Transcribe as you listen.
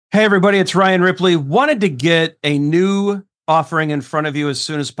Hey, everybody, it's Ryan Ripley. Wanted to get a new offering in front of you as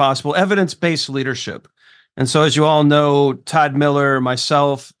soon as possible, evidence-based leadership. And so, as you all know, Todd Miller,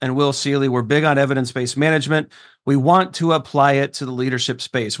 myself, and Will Seeley, we're big on evidence-based management. We want to apply it to the leadership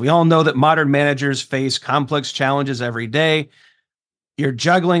space. We all know that modern managers face complex challenges every day. You're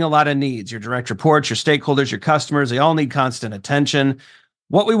juggling a lot of needs, your direct reports, your stakeholders, your customers, they all need constant attention.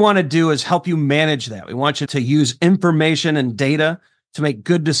 What we want to do is help you manage that. We want you to use information and data to make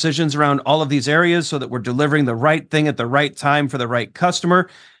good decisions around all of these areas so that we're delivering the right thing at the right time for the right customer.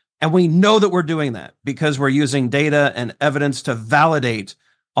 And we know that we're doing that because we're using data and evidence to validate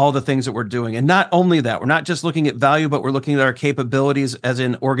all the things that we're doing. And not only that, we're not just looking at value, but we're looking at our capabilities as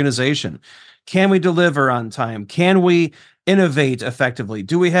an organization. Can we deliver on time? Can we innovate effectively?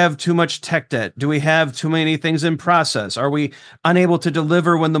 Do we have too much tech debt? Do we have too many things in process? Are we unable to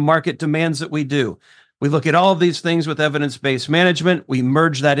deliver when the market demands that we do? We look at all of these things with evidence-based management. We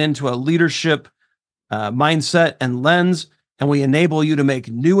merge that into a leadership mindset and lens, and we enable you to make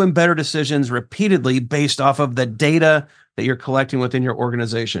new and better decisions repeatedly based off of the data that you're collecting within your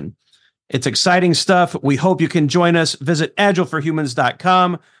organization. It's exciting stuff. We hope you can join us. Visit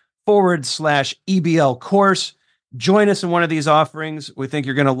agileforhumans.com/EBL course. Join us in one of these offerings. We think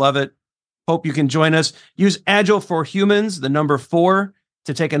you're going to love it. Hope you can join us. Use Agile for Humans, the number 4,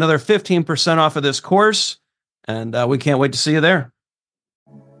 to take another 15% off of this course. And we can't wait to see you there.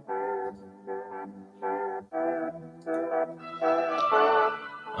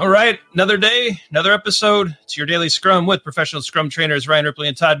 All right, another day, another episode. It's your daily Scrum with professional Scrum trainers Ryan Ripley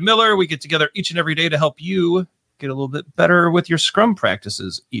and Todd Miller. We get together each and every day to help you get a little bit better with your Scrum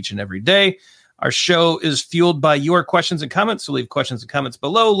practices each and every day. Our show is fueled by your questions and comments, so leave questions and comments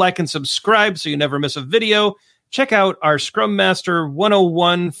below. Like and subscribe so you never miss a video. Check out our Scrum Master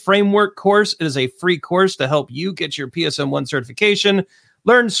 101 framework course. It is a free course to help you get your PSM1 certification.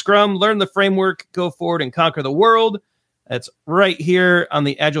 Learn Scrum, learn the framework, go forward and conquer the world. That's right here on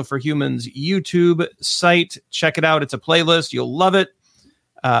the Agile for Humans YouTube site. Check it out. It's a playlist. You'll love it.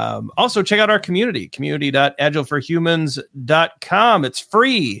 Also, check out our community, community.agileforhumans.com. It's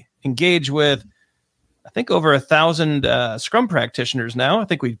free. Engage with, I think, over 1,000 Scrum practitioners now. I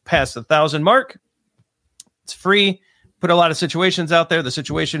think we passed the 1,000 mark. It's free. Put a lot of situations out there. The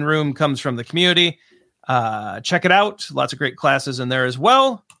situation room comes from the community. Check it out. Lots of great classes in there as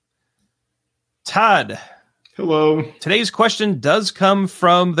well. Todd. Hello. Today's question does come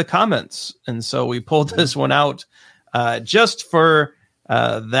from the comments. And so we pulled this one out just for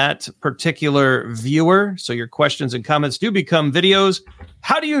that particular viewer. So your questions and comments do become videos.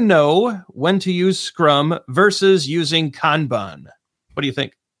 How do you know when to use Scrum versus using Kanban? What do you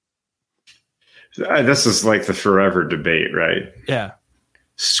think? This is like the forever debate, right? Yeah.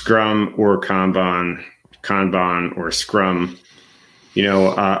 Scrum or Kanban, Kanban or Scrum. You know,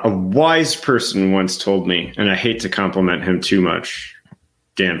 a wise person once told me, and I hate to compliment him too much,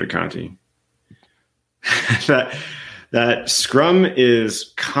 Dan Vicanti, that Scrum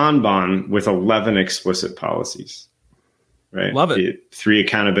is Kanban with 11 explicit policies, right? Love it. 3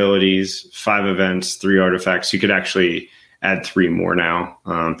 accountabilities, 5 events, 3 artifacts. You could actually add 3 more now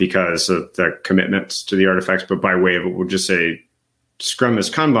because of the commitments to the artifacts. But by way of it, we'll just say Scrum is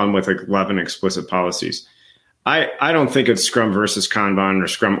Kanban with 11 explicit policies. I don't think it's Scrum versus Kanban or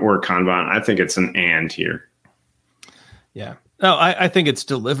Scrum or Kanban. I think it's an and here. Yeah. No, I think it's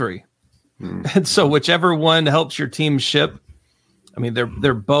delivery. And so whichever one helps your team ship, I mean,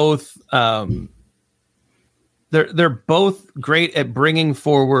 they're both they're both great at bringing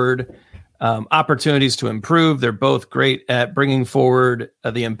forward opportunities to improve. They're both great at bringing forward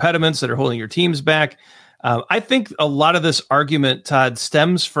the impediments that are holding your teams back. I think a lot of this argument, Todd,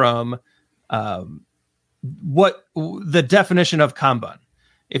 stems from what the definition of Kanban.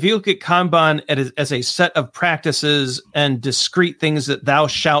 If you look at Kanban as a set of practices and discrete things that thou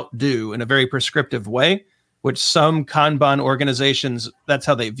shalt do in a very prescriptive way, which some Kanban organizations, that's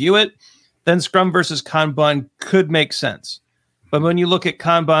how they view it, then Scrum versus Kanban could make sense. But when you look at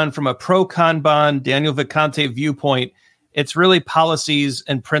Kanban from a pro-Kanban, Daniel Vicanti viewpoint, it's really policies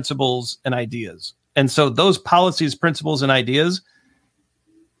and principles and ideas. And so those policies, principles, and ideas,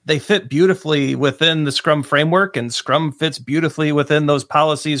 they fit beautifully within the Scrum framework, and Scrum fits beautifully within those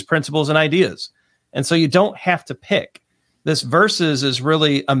policies, principles, and ideas. And so you don't have to pick. This versus is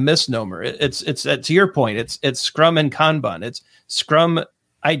really a misnomer. It's to your point, it's Scrum and Kanban. It's Scrum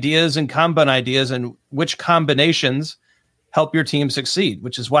ideas and Kanban ideas, and which combinations help your team succeed,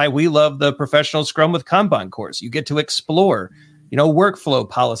 which is why we love the professional Scrum with Kanban course. You get to explore, workflow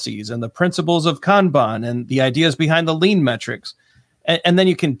policies and the principles of Kanban and the ideas behind the lean metrics. And then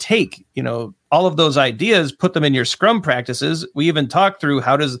you can take, all of those ideas, put them in your Scrum practices. We even talked through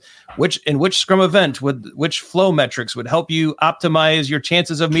which Scrum event which flow metrics would help you optimize your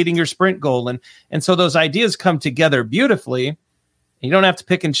chances of meeting your sprint goal. And so those ideas come together beautifully. You don't have to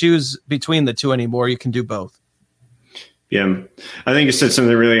pick and choose between the two anymore. You can do both. Yeah. I think you said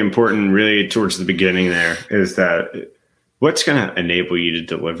something really important, really towards the beginning there, is that what's going to enable you to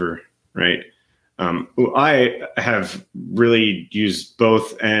deliver, right? I have really used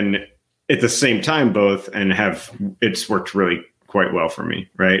both and at the same time both, and it's worked really quite well for me,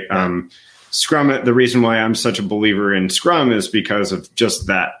 right? Yeah. Scrum, the reason why I'm such a believer in Scrum is because of just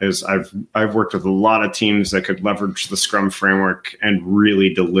that. Is I've worked with a lot of teams that could leverage the Scrum framework and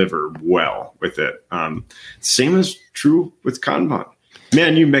really deliver well with it. Same is true with Kanban.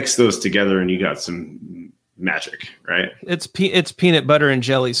 Man, you mix those together and you got some magic, right? It's peanut butter and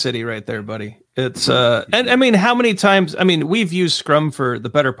jelly city right there, buddy. It's and I mean, how many times? I mean, we've used Scrum for the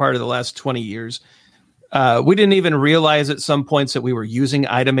better part of the last 20 years. We didn't even realize at some points that we were using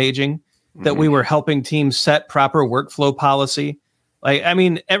item aging, that we were helping teams set proper workflow policy. Like, I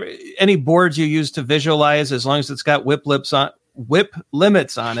mean, any boards you use to visualize, as long as it's got whip limits on it, whip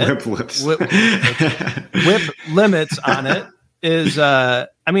limits on it is, I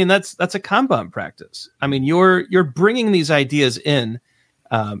mean, that's a Kanban practice. I mean, you're bringing these ideas in,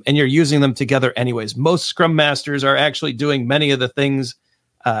 and you're using them together anyways. Most Scrum Masters are actually doing many of the things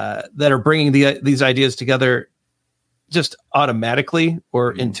that are bringing these ideas together just automatically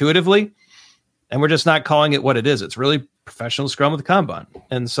or intuitively. And we're just not calling it what it is. It's really professional Scrum with Kanban.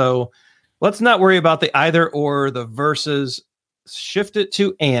 And so let's not worry about the either or, the versus, shift it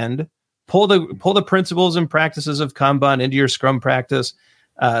to and, pull the principles and practices of Kanban into your Scrum practice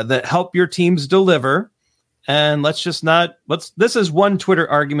that help your teams deliver. And this is one Twitter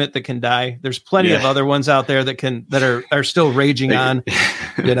argument that can die. There's plenty of other ones out there that are still raging on,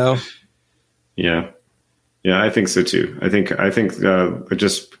 you know? Yeah. Yeah, I think so too. I think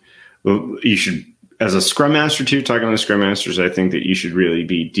you should, as a Scrum Master too, talking to Scrum Masters, I think that you should really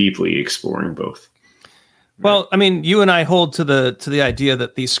be deeply exploring both. Well, I mean, you and I hold to the idea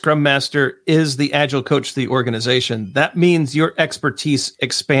that the Scrum Master is the agile coach to the organization. That means your expertise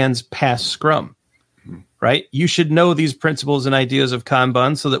expands past Scrum, right? You should know these principles and ideas of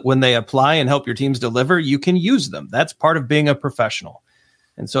Kanban so that when they apply and help your teams deliver, you can use them. That's part of being a professional.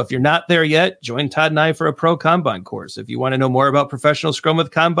 And so if you're not there yet, join Todd and I for a pro Kanban course. If you want to know more about professional Scrum with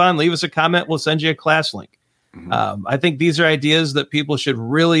Kanban, leave us a comment. We'll send you a class link. I think these are ideas that people should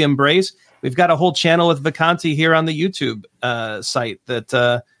really embrace. We've got a whole channel with Vacanti here on the YouTube site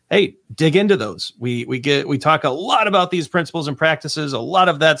that, hey, dig into those. We talk a lot about these principles and practices. A lot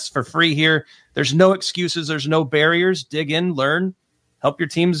of that's for free here. There's no excuses. There's no barriers. Dig in, learn, help your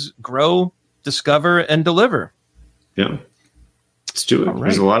teams grow, discover, and deliver. Yeah. Let's do it. Right.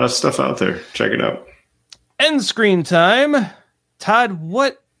 There's a lot of stuff out there. Check it out. End screen time. Todd,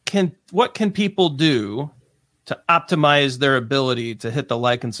 what can people do to optimize their ability to hit the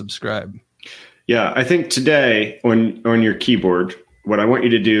like and subscribe? Yeah, I think today on your keyboard, what I want you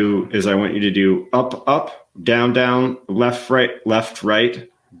to do is I want you to do up, up, down, down, left, right,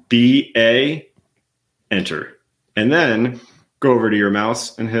 BA, enter. And then go over to your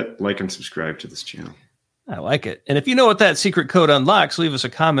mouse and hit like and subscribe to this channel. I like it. And if you know what that secret code unlocks, leave us a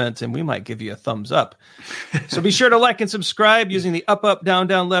comment and we might give you a thumbs up. So be sure to like and subscribe using the up, up, down,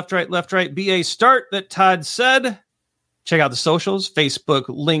 down, left, right, BA start that Todd said. Check out the socials. Facebook,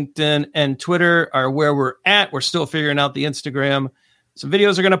 LinkedIn, and Twitter are where we're at. We're still figuring out the Instagram. Some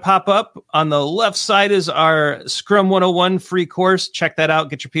videos are going to pop up. On the left side is our Scrum 101 free course. Check that out.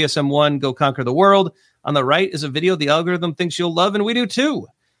 Get your PSM1. Go conquer the world. On the right is a video the algorithm thinks you'll love, and we do too.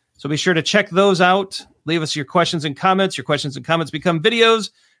 So be sure to check those out. Leave us your questions and comments. Your questions and comments become videos.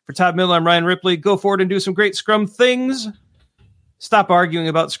 For Todd Miller, I'm Ryan Ripley. Go forward and do some great Scrum things. Stop arguing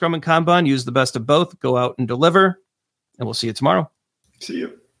about Scrum and Kanban. Use the best of both. Go out and deliver. And we'll see you tomorrow. See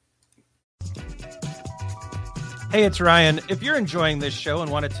you. Hey, it's Ryan. If you're enjoying this show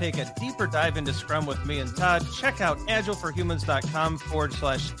and want to take a deeper dive into Scrum with me and Todd, check out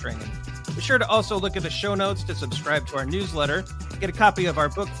agileforhumans.com/training. Be sure to also look at the show notes to subscribe to our newsletter, get a copy of our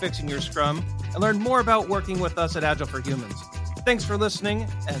book, Fixing Your Scrum, and learn more about working with us at Agile for Humans. Thanks for listening,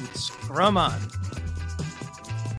 and Scrum on.